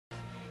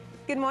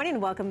Good morning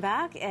and welcome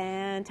back,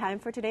 and time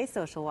for today's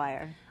Social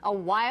Wire. A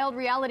wild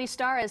reality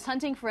star is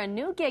hunting for a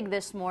new gig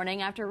this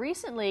morning after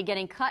recently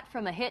getting cut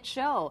from a hit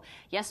show.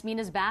 Yasmin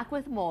is back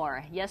with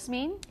more.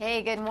 Yasmin?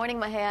 Hey, good morning,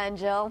 Mahia and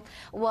Jill.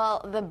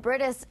 Well, the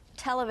British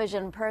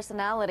television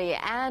personality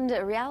and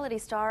reality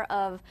star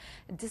of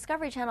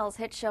Discovery Channel's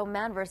hit show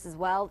Man vs.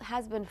 Wild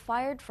has been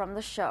fired from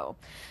the show.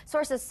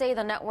 Sources say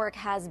the network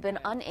has been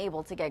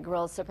unable to get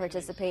Grylls to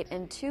participate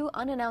in two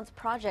unannounced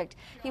projects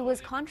he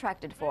was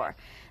contracted for.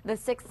 The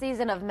sixth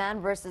season of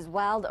Man vs.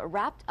 Wild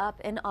wrapped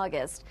up in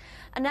August.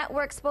 A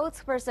network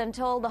spokesperson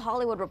told The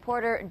Hollywood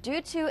Reporter,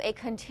 due to a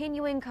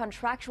continuing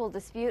contractual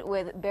dispute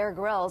with Bear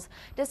Grylls,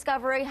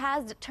 Discovery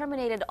has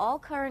terminated all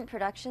current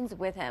productions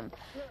with him.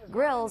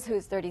 Grylls,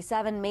 who's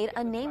 37, made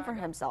a name for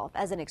himself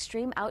as an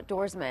extreme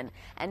outdoorsman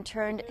and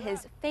turned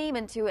his fame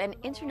into an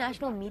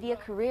international media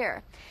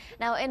career.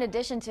 Now, in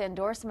addition to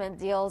endorsement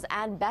deals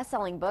and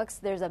best-selling books,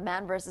 there's a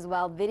Man vs.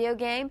 Wild video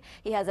game.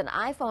 He has an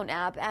iPhone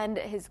app, and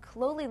his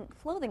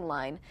clothing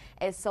line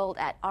is sold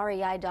at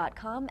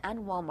rei.com and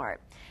Walmart.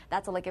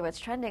 That's a look at what's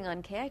trending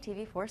on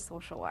KITV4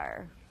 Social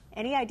Wire.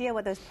 Any idea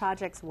what those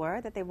projects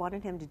were that they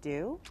wanted him to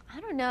do?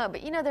 I don't know,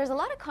 but there's a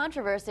lot of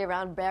controversy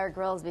around Bear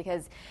Grylls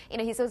because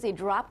he's supposed to be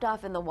dropped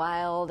off in the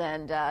wild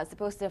and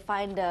supposed to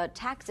find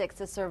tactics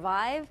to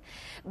survive,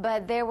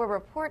 but there were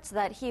reports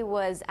that he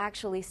was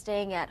actually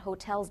staying at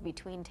hotels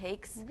between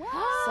takes. What?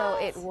 So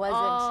it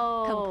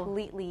wasn't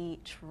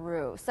completely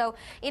true. So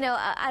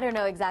I don't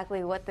know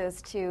exactly what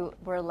those two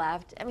were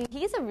left. I mean,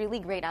 he's a really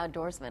great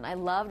outdoorsman. I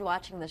loved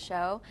watching the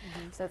show,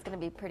 so it's going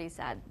to be pretty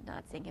sad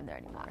not seeing him there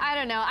anymore. I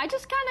don't know. I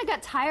just kind of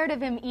got tired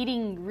of him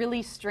eating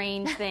really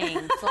strange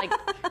things like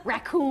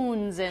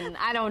raccoons and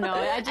I don't know.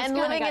 I just and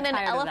living in an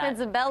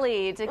elephant's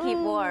belly to keep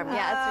warm.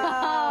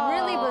 Yeah,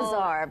 it's really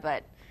bizarre.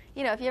 But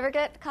if you ever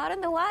get caught in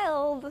the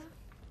wild,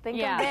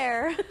 think of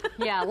Bear.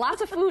 Yeah,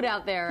 lots of food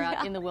out there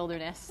in the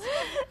wilderness.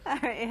 All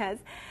right, yes.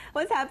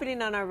 What's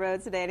happening on our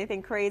roads today?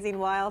 Anything crazy and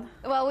wild?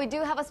 Well, we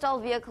do have a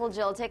stalled vehicle,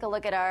 Jill. Take a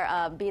look at our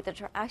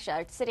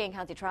our city and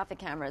county traffic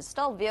cameras.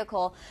 Stalled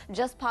vehicle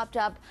just popped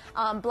up,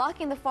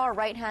 blocking the far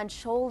right-hand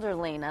shoulder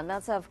lane, and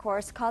that's, of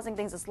course, causing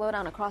things to slow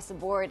down across the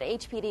board.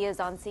 HPD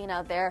is on scene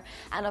out there,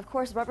 and, of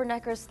course,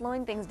 rubberneckers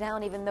slowing things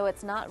down, even though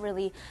it's not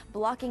really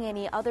blocking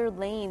any other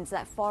lanes.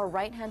 That far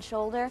right-hand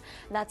shoulder,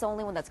 that's the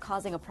only one that's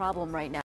causing a problem right now.